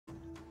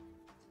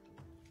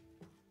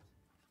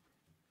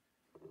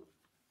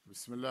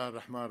بسم الله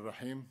الرحمن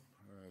الرحيم.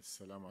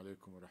 السلام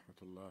عليكم ورحمة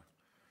الله،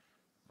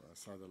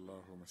 وأسعد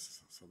الله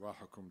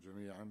صباحكم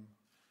جميعا،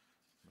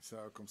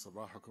 مساءكم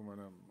صباحكم.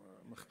 أنا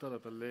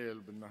مختلط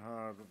الليل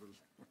بالنهار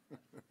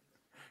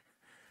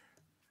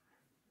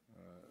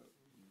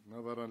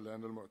نظرا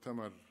لأن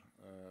المؤتمر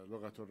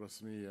لغته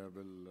الرسمية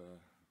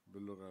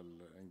باللغة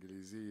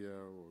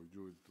الإنجليزية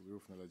ووجود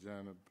ضيوفنا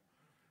الأجانب،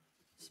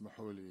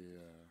 اسمحوا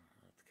لي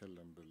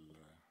أتكلم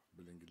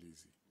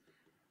بالإنجليزي.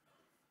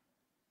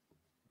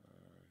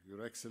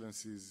 Your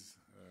Excellencies,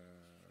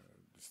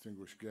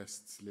 distinguished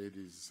guests,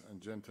 ladies and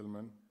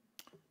gentlemen,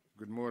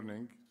 good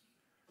morning,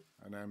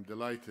 and I'm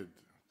delighted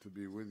to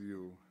be with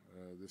you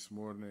this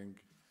morning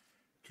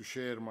to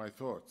share my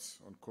thoughts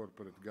on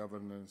corporate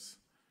governance,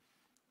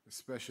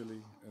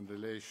 especially in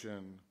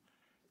relation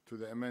to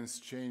the immense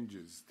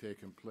changes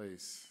taking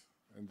place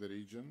in the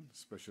region,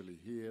 especially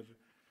here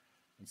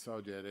in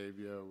Saudi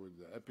Arabia with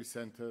the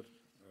epicenter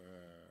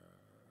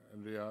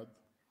in Riyadh.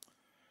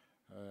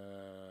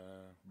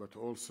 But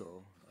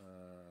also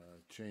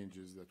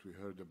changes that we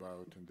heard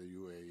about in the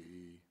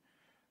UAE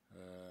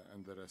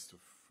and the rest of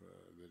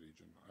the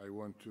region. I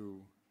want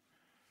to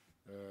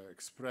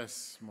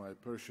express my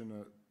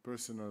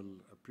personal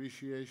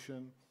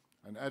appreciation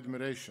and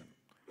admiration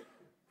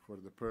for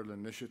the Pearl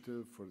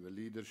Initiative, for the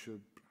leadership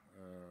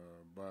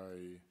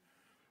by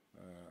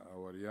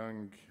our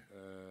young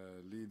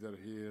leader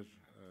here,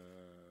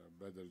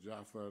 Badr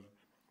Ja'far,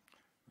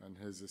 and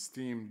his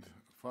esteemed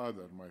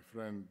father, my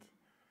friend,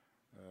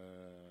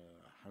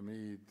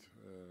 Hamid,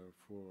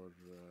 for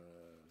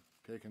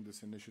taking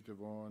this initiative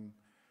on,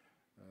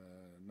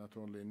 not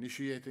only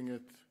initiating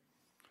it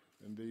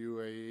in the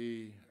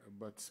UAE,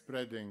 but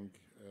spreading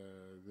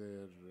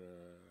their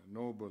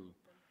noble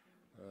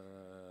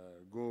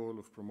goal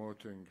of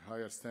promoting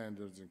higher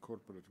standards in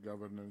corporate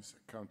governance,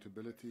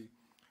 accountability,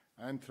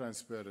 and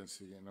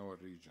transparency in our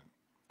region.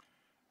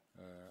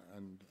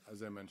 And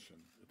as I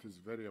mentioned, it is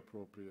very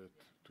appropriate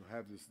to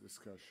have this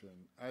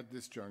discussion at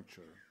this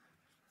juncture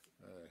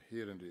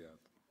here in Riyadh.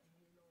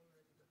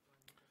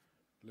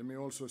 Let me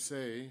also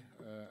say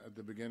at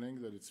the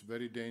beginning that it's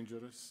very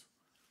dangerous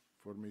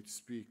for me to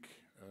speak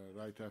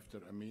right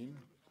after Amin.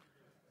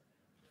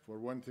 For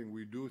one thing,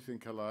 we do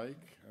think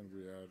alike, and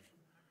we are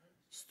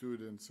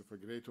students of a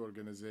great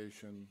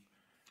organization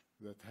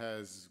that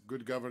has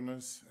good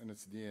governance in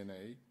its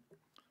DNA.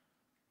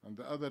 And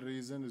the other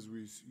reason is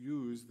we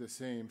use the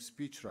same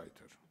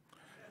speechwriter.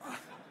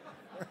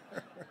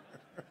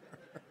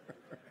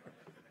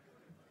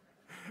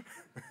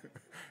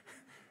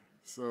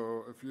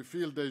 So if you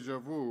feel deja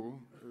vu,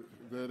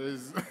 there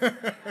is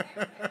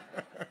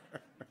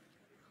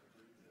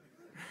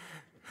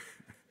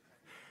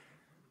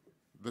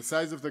the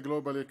size of the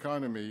global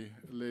economy,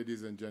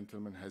 ladies and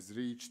gentlemen, has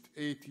reached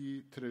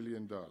 $80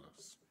 trillion,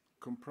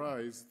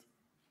 comprised,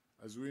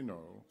 as we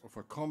know, of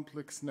a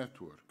complex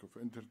network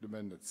of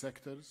interdependent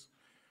sectors,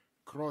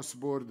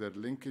 cross-border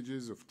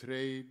linkages of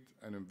trade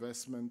and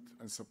investment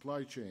and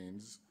supply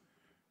chains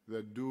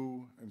that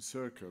do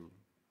encircle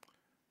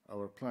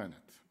our planet.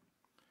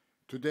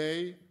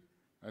 Today,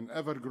 an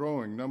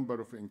ever-growing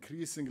number of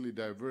increasingly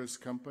diverse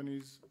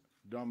companies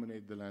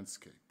dominate the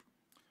landscape,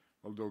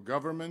 although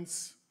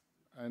governments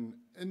and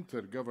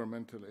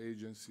intergovernmental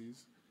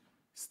agencies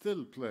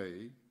still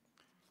play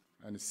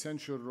an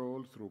essential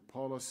role through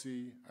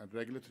policy and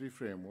regulatory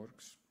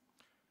frameworks,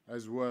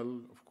 as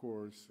well, of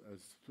course,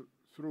 as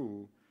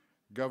through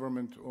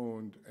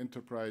government-owned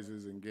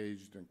enterprises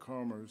engaged in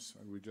commerce,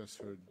 and we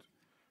just heard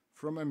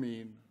from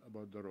Amin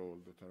about the role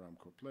that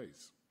Aramco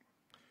plays.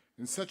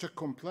 In such a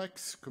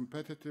complex,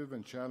 competitive,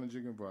 and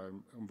challenging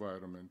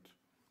environment,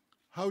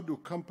 how do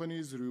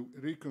companies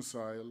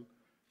reconcile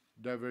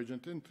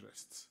divergent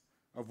interests,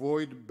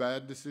 avoid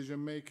bad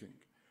decision-making,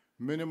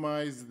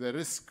 minimize the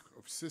risk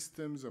of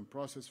systems and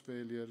process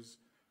failures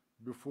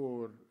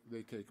before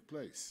they take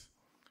place,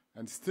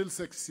 and still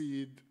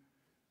succeed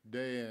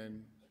day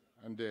in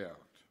and day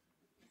out?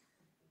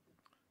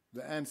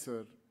 The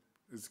answer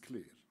is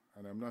clear,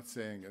 and I'm not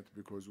saying it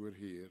because we're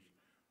here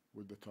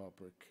with the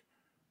topic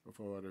of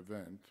our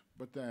event,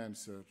 but the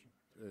answer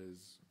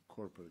is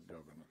corporate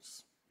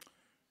governance.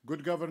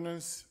 Good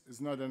governance is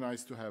not a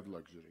nice-to-have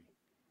luxury,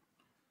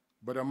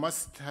 but a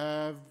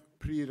must-have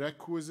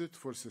prerequisite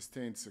for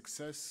sustained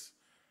success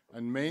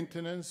and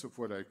maintenance of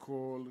what I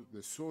call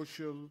the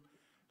social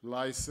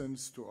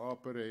license to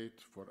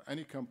operate for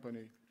any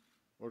company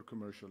or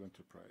commercial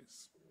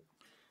enterprise.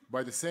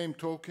 By the same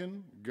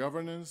token,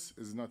 governance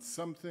is not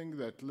something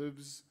that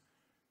lives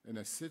in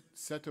a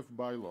set of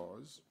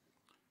bylaws.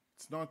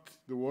 It's not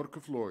the work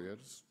of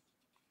lawyers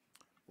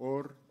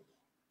or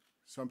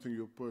something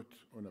you put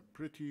on a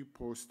pretty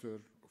poster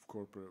of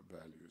corporate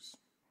values.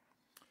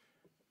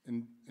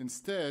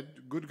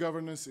 Instead, good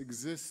governance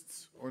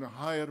exists on a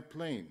higher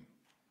plane,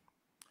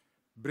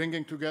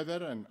 bringing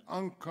together an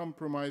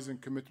uncompromising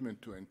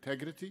commitment to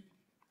integrity,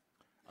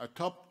 a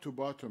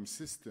top-to-bottom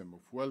system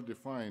of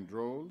well-defined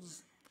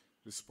roles,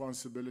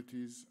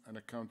 responsibilities, and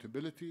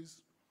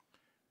accountabilities,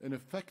 an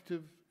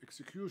effective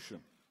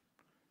execution,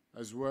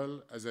 as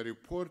well as a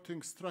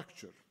reporting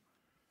structure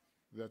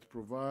that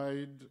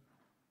provide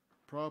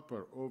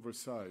proper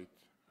oversight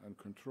and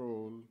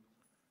control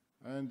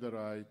and the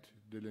right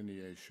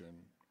delineation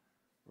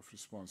of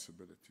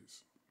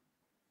responsibilities.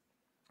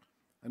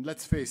 And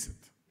let's face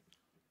it,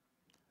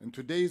 in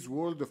today's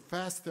world of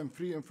fast and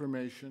free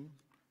information,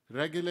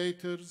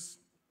 regulators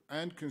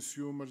and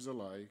consumers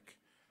alike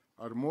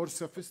are more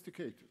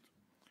sophisticated,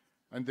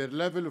 and their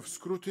level of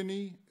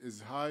scrutiny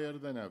is higher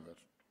than ever.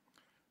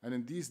 And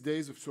in these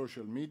days of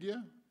social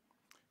media,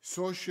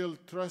 social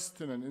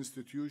trust in an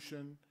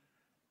institution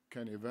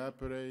can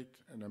evaporate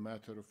in a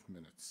matter of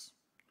minutes,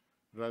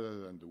 rather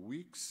than the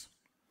weeks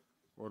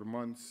or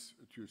months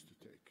it used to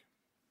take.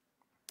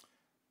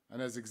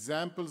 And as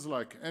examples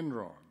like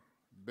Enron,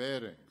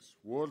 Barings,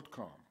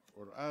 WorldCom,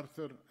 or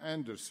Arthur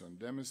Andersen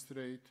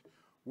demonstrate,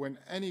 when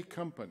any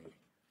company,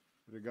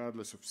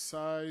 regardless of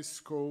size,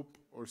 scope,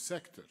 or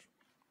sector,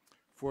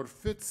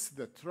 forfeits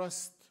the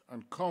trust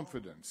and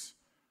confidence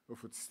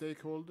of its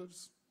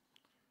stakeholders,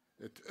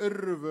 it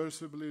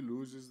irreversibly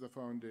loses the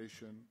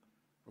foundation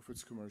of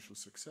its commercial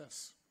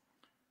success,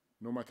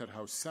 no matter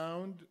how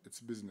sound its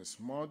business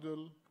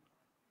model,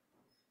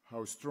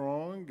 how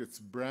strong its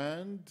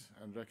brand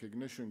and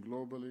recognition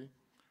globally,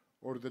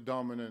 or the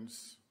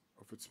dominance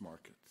of its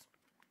market.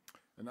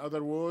 In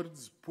other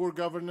words, poor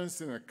governance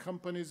in a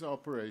company's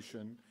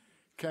operation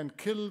can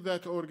kill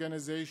that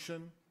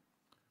organization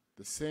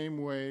the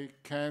same way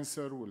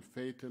cancer will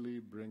fatally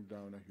bring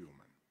down a human.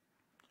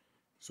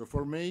 So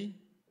for me,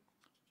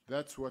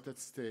 that's what's at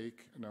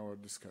stake in our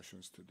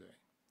discussions today.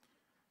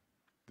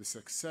 The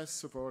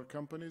success of our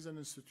companies and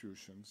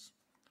institutions,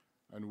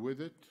 and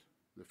with it,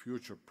 the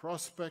future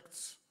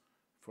prospects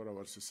for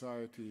our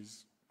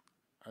societies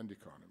and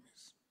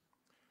economies.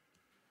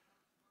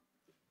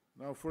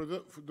 Now, for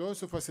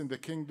those of us in the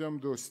kingdom,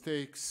 those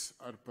stakes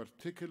are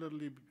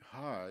particularly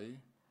high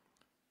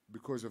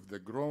because of the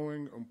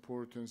growing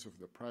importance of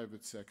the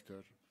private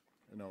sector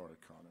in our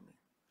economy.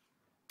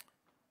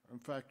 In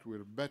fact,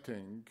 we're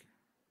betting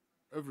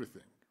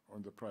everything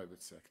on the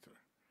private sector.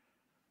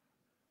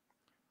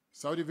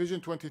 Saudi Vision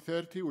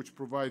 2030, which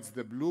provides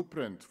the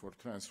blueprint for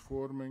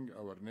transforming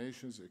our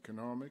nation's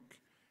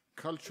economic,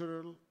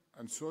 cultural,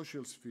 and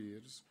social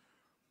spheres,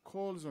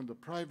 calls on the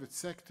private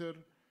sector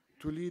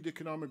to lead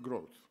economic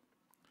growth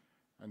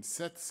and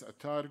sets a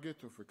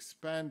target of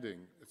expanding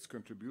its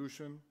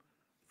contribution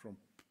from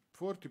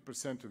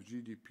 40% of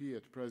GDP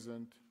at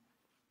present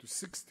to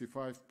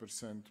 65%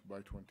 by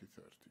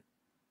 2030.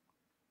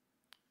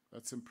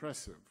 That's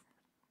impressive,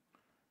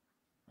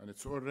 and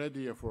it's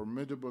already a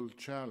formidable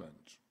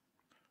challenge.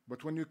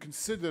 But when you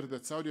consider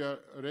that Saudi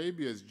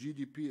Arabia's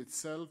GDP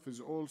itself is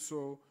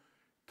also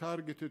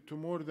targeted to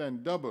more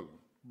than double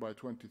by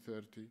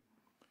 2030,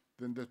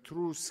 then the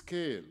true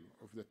scale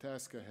of the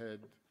task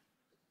ahead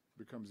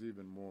becomes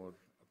even more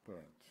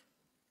apparent.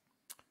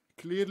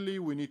 Clearly,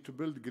 we need to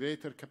build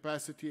greater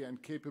capacity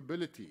and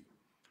capability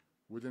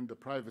within the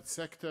private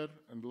sector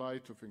in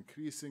light of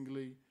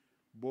increasingly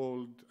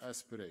bold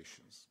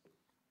aspirations.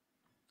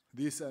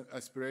 These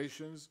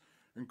aspirations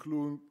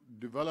include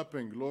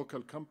developing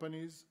local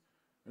companies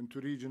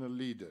into regional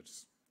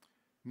leaders,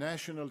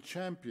 national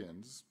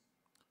champions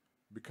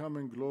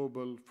becoming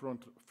global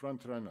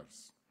front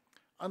runners,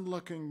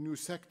 unlocking new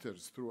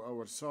sectors through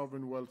our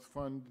sovereign wealth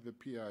fund, the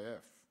PIF,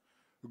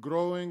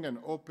 growing and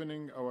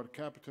opening our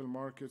capital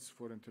markets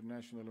for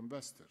international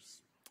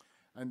investors,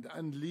 and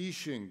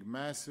unleashing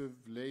massive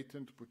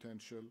latent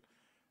potential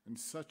in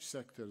such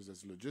sectors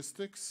as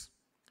logistics,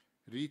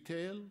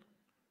 retail,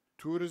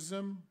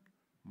 tourism,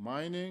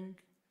 mining,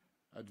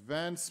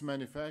 advanced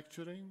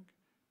manufacturing,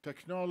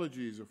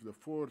 technologies of the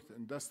fourth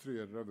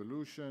industrial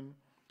revolution,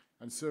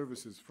 and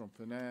services from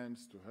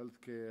finance to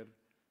healthcare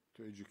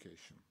to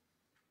education.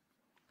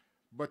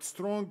 But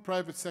strong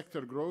private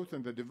sector growth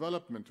and the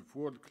development of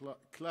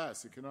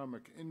world-class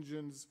economic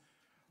engines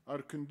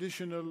are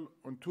conditional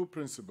on two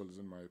principles,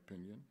 in my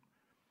opinion.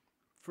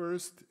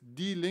 First,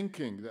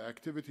 delinking the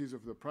activities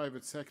of the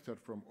private sector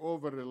from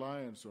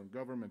over-reliance on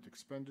government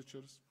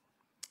expenditures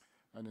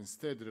and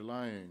instead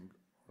relying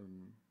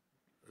on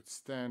its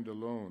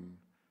standalone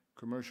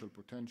commercial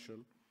potential.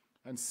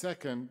 And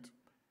second,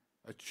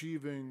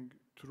 achieving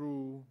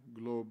true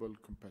global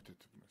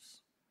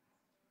competitiveness.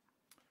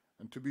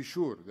 And to be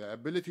sure, the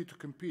ability to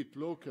compete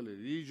locally,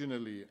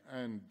 regionally,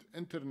 and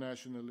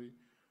internationally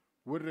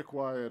will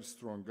require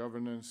strong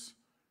governance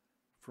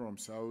from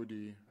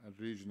Saudi and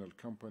regional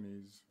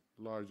companies,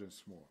 large and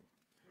small.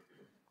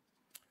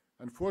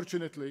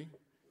 Unfortunately,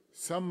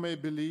 some may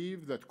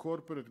believe that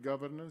corporate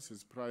governance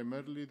is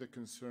primarily the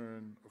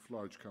concern of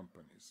large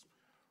companies,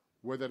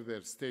 whether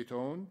they're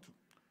state-owned,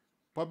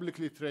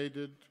 publicly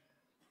traded,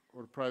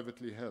 or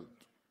privately held.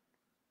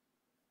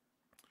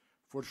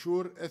 For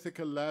sure,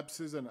 ethical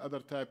lapses and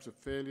other types of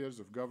failures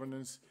of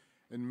governance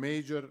in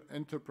major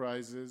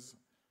enterprises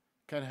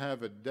can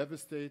have a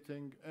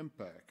devastating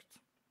impact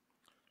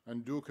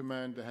and do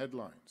command the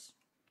headlines.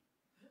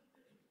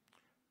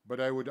 But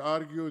I would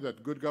argue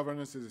that good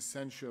governance is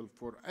essential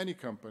for any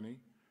company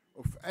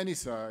of any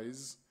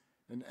size,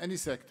 in any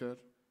sector,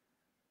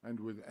 and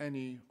with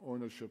any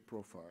ownership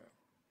profile.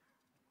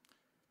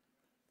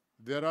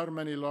 There are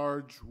many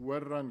large,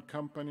 well-run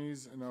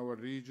companies in our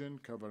region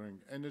covering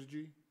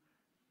energy,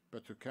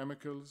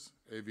 petrochemicals,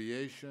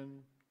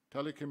 aviation,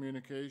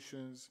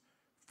 telecommunications,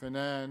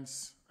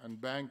 finance, and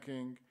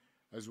banking,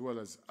 as well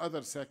as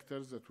other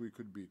sectors that we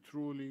could be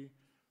truly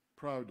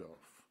proud of.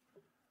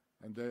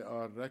 And they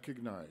are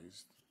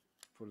recognized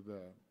for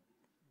the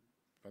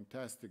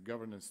fantastic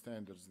governance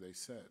standards they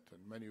set,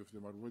 and many of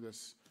them are with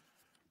us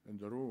in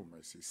the room.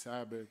 I see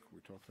SABIC, we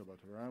talked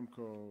about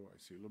Aramco, I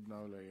see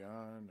Lubna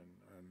Ulayan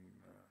and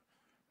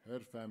her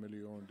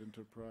family-owned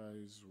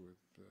enterprise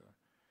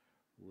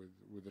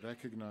with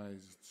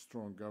recognized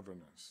strong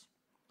governance.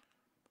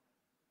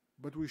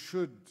 But we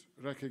should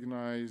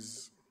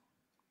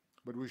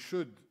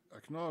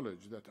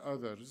acknowledge that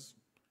others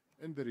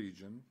in the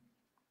region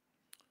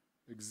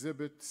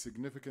exhibit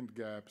significant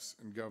gaps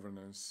in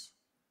governance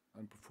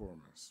and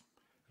performance.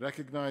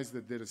 Recognize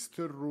that there is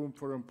still room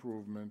for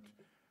improvement,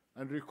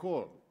 and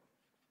recall,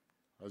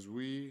 as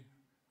we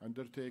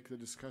undertake the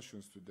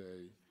discussions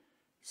today,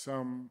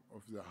 some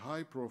of the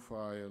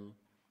high-profile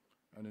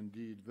and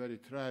indeed very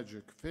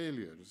tragic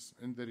failures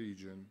in the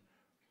region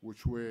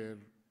which were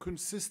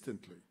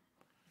consistently,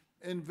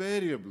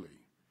 invariably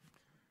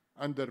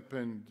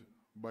underpinned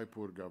by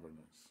poor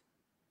governance.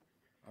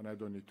 And I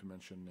don't need to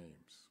mention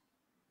names.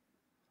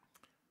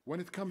 When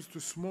it comes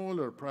to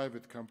smaller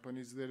private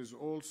companies, there is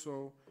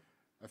also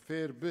a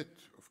fair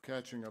bit of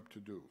catching up to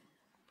do.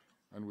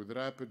 And with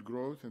rapid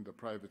growth in the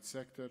private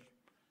sector,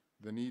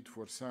 the need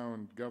for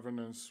sound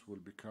governance will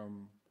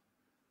become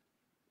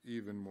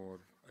even more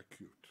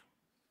acute.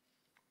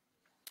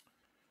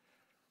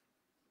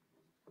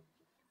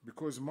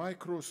 Because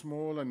micro,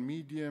 small, and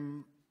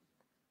medium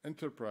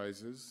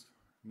enterprises,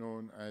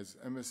 known as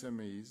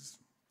MSMEs,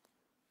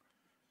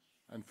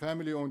 and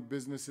family-owned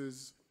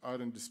businesses are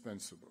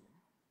indispensable.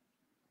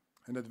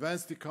 In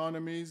advanced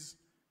economies,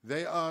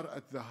 they are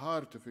at the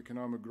heart of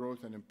economic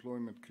growth and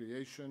employment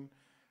creation,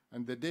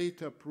 and the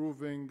data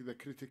proving the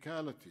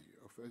criticality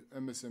of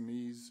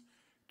MSMEs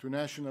to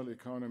national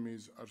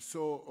economies are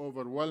so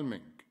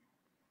overwhelming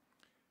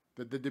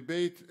that the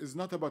debate is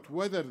not about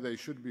whether they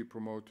should be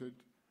promoted,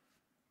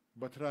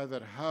 but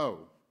rather how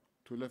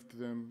to lift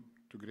them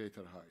to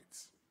greater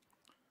heights.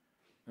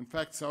 In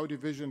fact, Saudi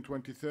Vision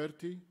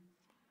 2030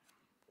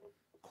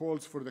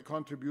 calls for the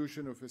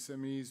contribution of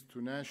SMEs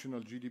to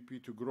national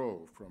GDP to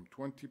grow from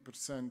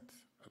 20%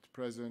 at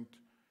present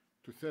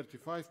to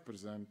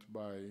 35%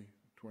 by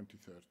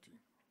 2030.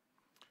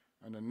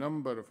 And a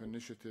number of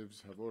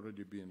initiatives have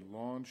already been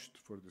launched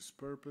for this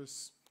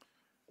purpose,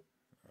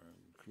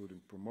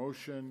 including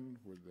promotion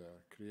with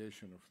the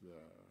creation of the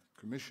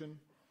Commission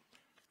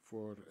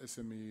for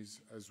SMEs,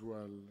 as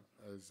well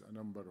as a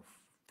number of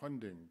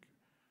funding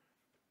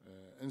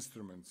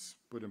instruments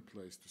put in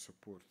place to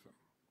support them.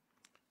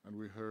 And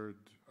we heard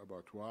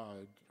about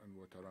WAD and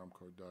what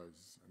Aramco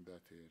does in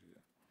that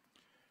area.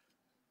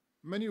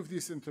 Many of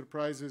these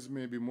enterprises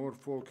may be more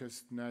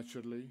focused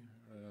naturally,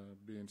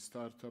 being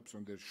startups,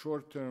 on their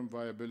short-term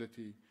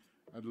viability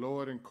and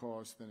lowering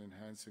costs than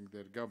enhancing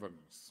their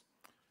governance,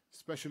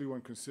 especially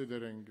when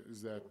considering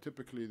is that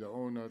typically the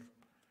owner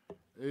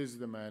is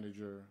the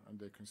manager and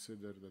they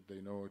consider that they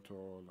know it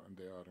all and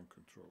they are in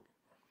control.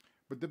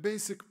 But the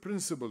basic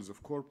principles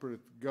of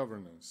corporate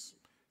governance,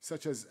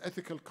 such as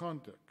ethical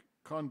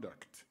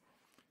conduct,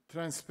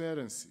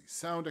 transparency,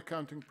 sound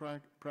accounting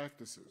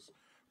practices,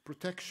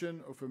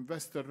 protection of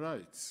investor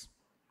rights,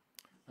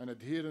 and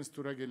adherence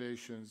to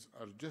regulations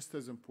are just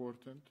as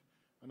important,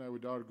 and I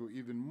would argue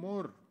even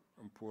more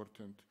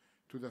important,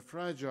 to the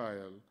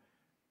fragile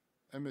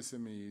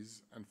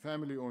MSMEs and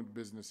family-owned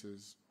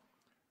businesses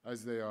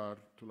as they are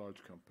to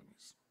large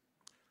companies.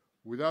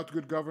 Without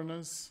good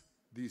governance,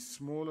 these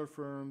smaller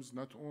firms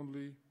not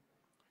only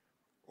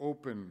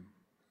open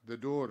the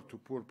door to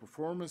poor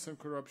performance and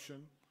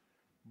corruption,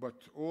 but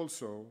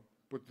also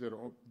put their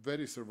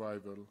very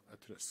survival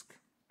at risk.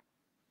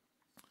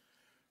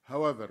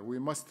 However, we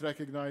must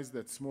recognize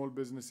that small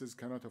businesses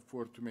cannot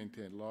afford to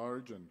maintain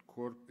large and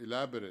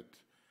elaborate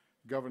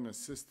governance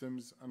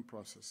systems and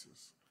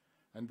processes.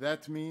 And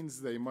that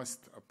means they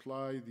must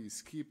apply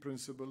these key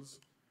principles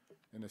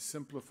in a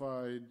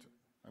simplified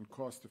and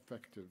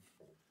cost-effective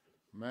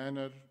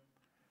manner,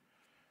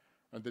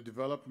 and the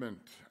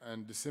development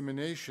and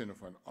dissemination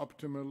of an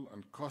optimal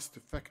and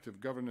cost-effective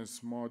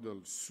governance model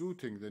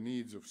suiting the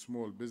needs of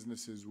small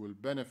businesses will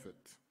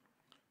benefit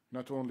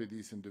not only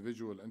these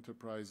individual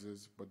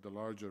enterprises, but the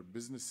larger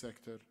business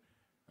sector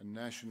and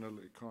national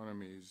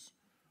economies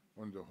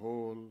on the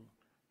whole.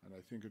 And I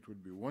think it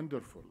would be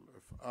wonderful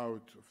if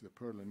out of the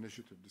Pearl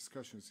Initiative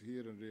discussions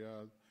here in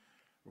Riyadh,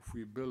 if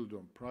we build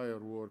on prior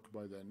work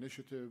by the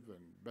initiative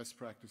and best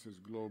practices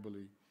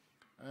globally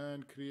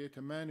and create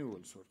a manual,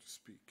 so to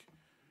speak,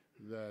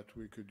 that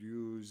we could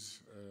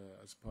use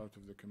as part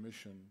of the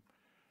Commission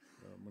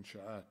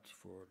Munsha'at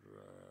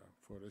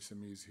for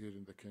SMEs here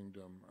in the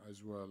Kingdom,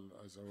 as well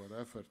as our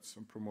efforts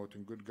in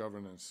promoting good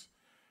governance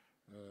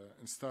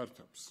in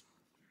startups.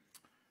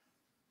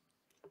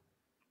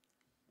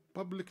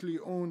 Publicly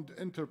owned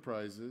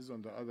enterprises,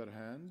 on the other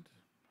hand,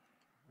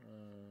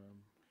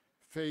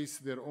 face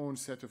their own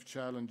set of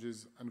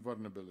challenges and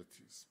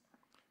vulnerabilities,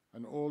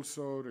 and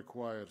also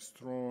require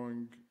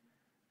strong,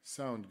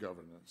 sound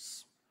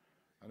governance.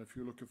 And if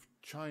you look at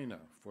China,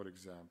 for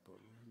example,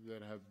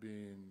 there have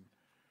been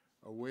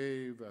a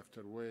wave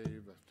after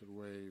wave after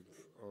wave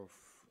of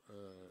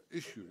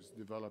issues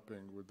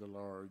developing with the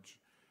large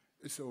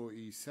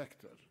SOE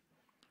sector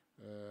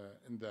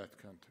in that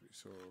country.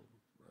 So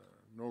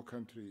no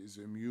country is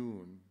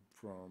immune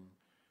from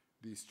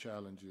these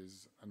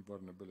challenges and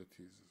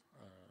vulnerabilities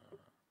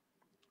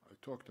I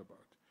talked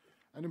about.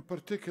 And in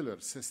particular,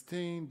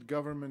 sustained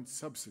government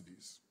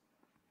subsidies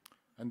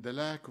and the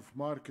lack of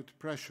market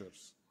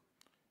pressures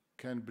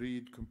can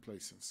breed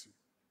complacency.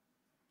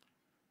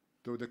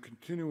 Though the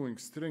continuing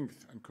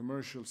strength and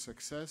commercial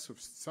success of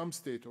some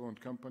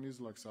state-owned companies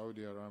like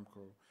Saudi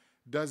Aramco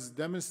does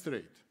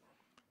demonstrate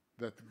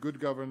that good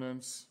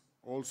governance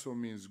also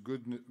means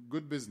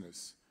good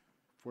business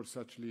for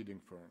such leading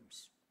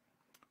firms,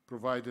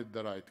 provided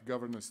the right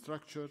governance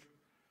structure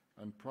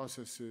and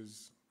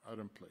processes are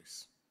in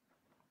place.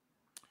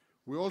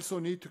 We also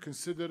need to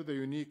consider the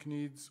unique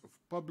needs of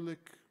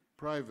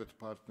public-private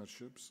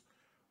partnerships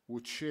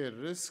which share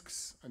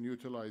risks and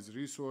utilize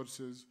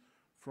resources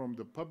from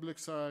the public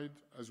side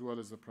as well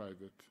as the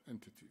private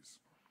entities.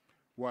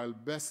 While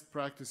best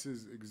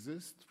practices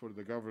exist for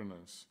the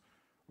governance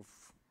of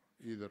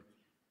either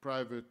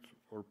private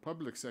or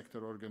public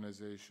sector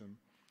organization,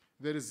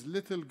 there is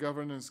little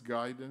governance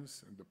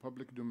guidance in the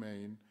public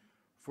domain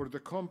for the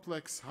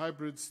complex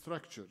hybrid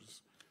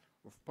structures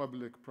of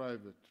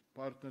public-private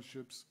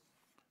partnerships,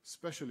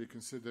 especially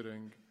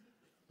considering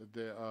that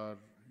they are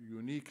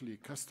uniquely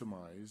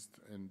customized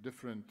in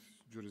different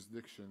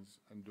jurisdictions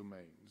and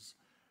domains.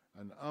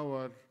 And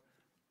our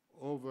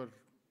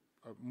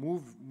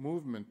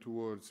movement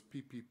towards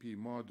PPP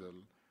model,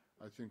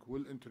 I think,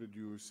 will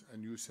introduce a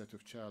new set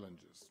of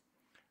challenges.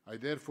 I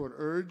therefore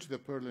urge the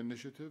Pearl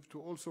Initiative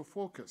to also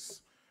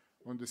focus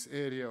on this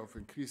area of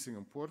increasing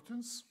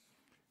importance,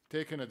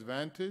 taking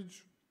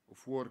advantage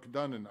of work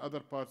done in other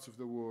parts of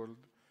the world,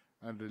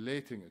 and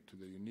relating it to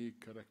the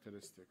unique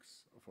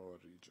characteristics of our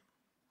region.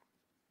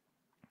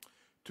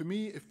 To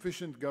me,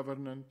 efficient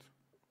governance,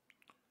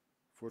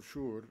 for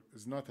sure,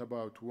 is not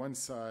about one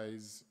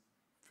size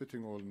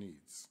fitting all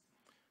needs.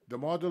 The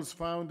models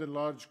found in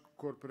large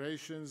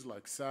corporations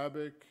like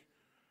SABIC,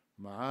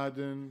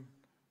 Ma'aden,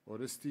 or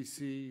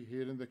STC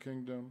here in the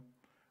Kingdom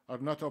are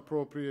not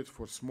appropriate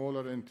for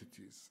smaller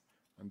entities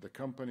and the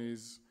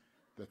companies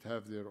that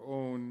have their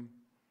own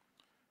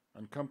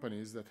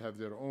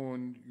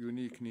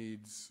unique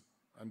needs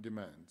and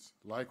demands.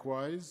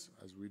 Likewise,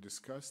 as we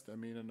discussed,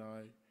 Amin and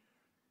I,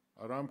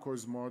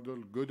 Aramco's model,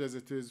 good as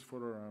it is for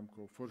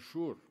Aramco, for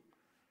sure,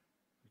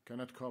 you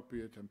cannot copy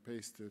it and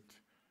paste it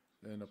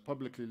in a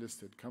publicly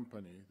listed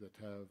company that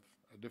have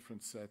a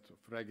different set of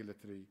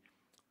regulatory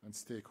and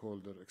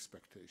stakeholder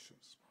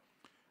expectations.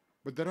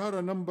 But there are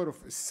a number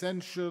of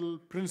essential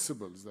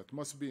principles that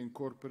must be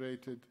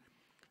incorporated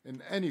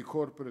in any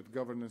corporate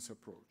governance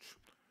approach,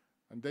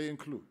 and they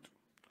include,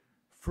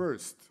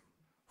 first,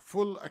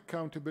 full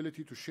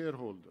accountability to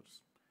shareholders,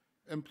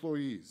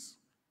 employees,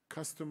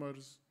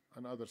 customers,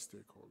 and other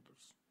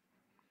stakeholders.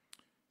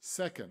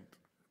 Second,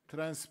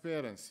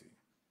 transparency,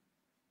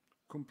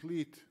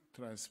 complete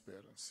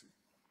transparency,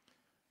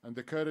 and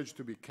the courage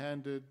to be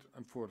candid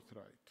and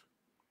forthright.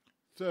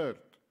 Third,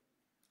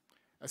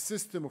 a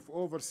system of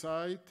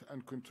oversight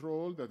and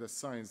control that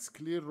assigns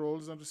clear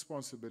roles and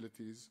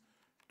responsibilities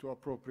to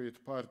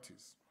appropriate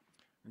parties,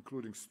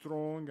 including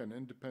strong and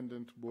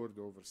independent board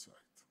oversight.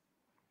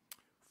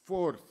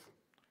 Fourth,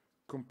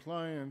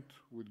 compliant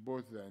with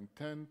both the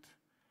intent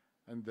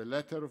and the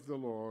letter of the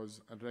laws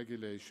and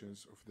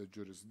regulations of the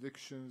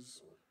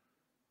jurisdictions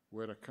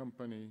where a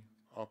company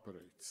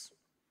operates.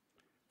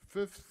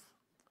 Fifth,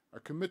 a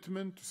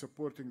commitment to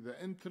supporting the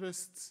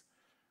interests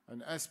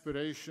and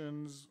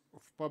aspirations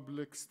of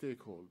public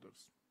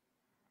stakeholders,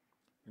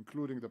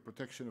 including the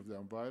protection of the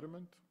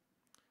environment,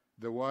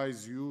 the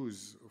wise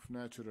use of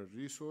natural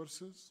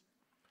resources,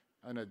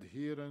 and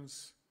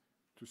adherence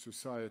to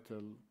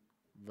societal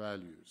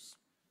values.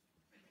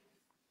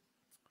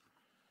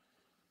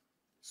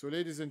 So,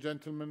 ladies and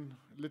gentlemen,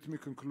 let me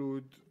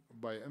conclude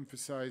by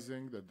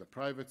emphasizing that the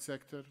private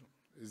sector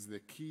is the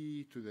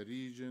key to the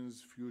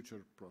region's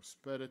future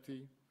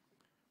prosperity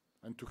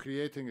and to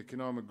creating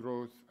economic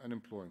growth and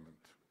employment.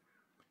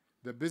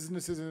 The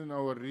businesses in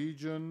our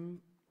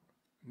region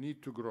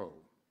need to grow.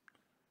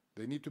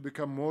 They need to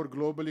become more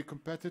globally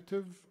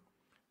competitive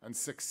and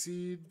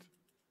succeed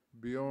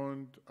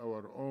beyond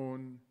our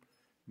own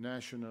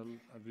national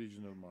and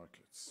regional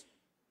markets.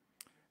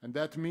 And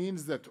that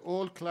means that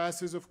all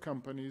classes of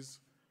companies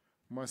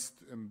must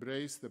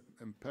embrace the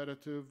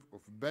imperative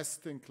of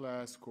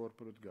best-in-class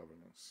corporate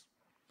governance.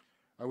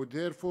 I would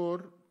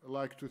therefore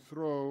like to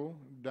throw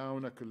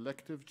down a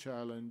collective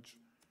challenge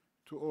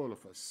to all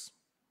of us,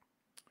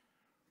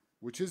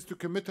 which is to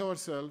commit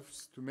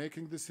ourselves to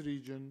making this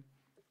region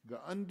the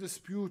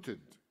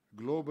undisputed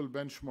global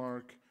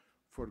benchmark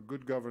for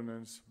good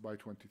governance by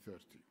 2030.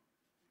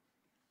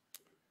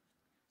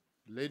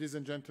 Ladies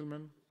and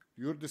gentlemen,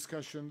 your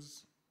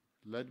discussions,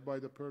 led by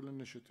the Pearl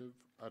Initiative,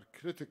 are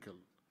critical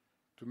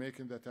to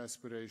making that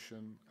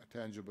aspiration a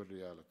tangible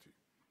reality,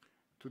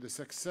 to the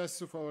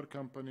success of our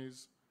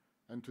companies,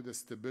 and to the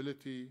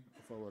stability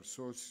of our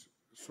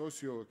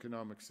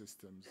socio-economic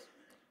systems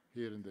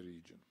here in the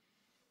region.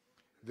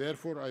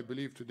 Therefore, I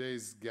believe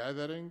today's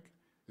gathering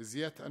is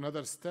yet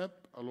another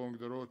step along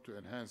the road to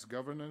enhance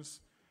governance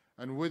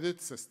and with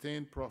it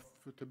sustained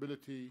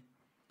profitability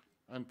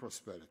and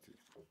prosperity.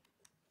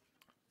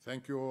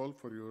 Thank you all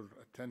for your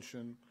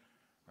attention,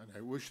 and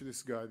I wish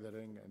this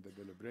gathering and the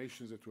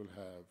deliberations it will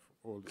have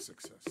all the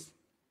success.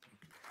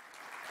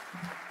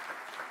 Thank you.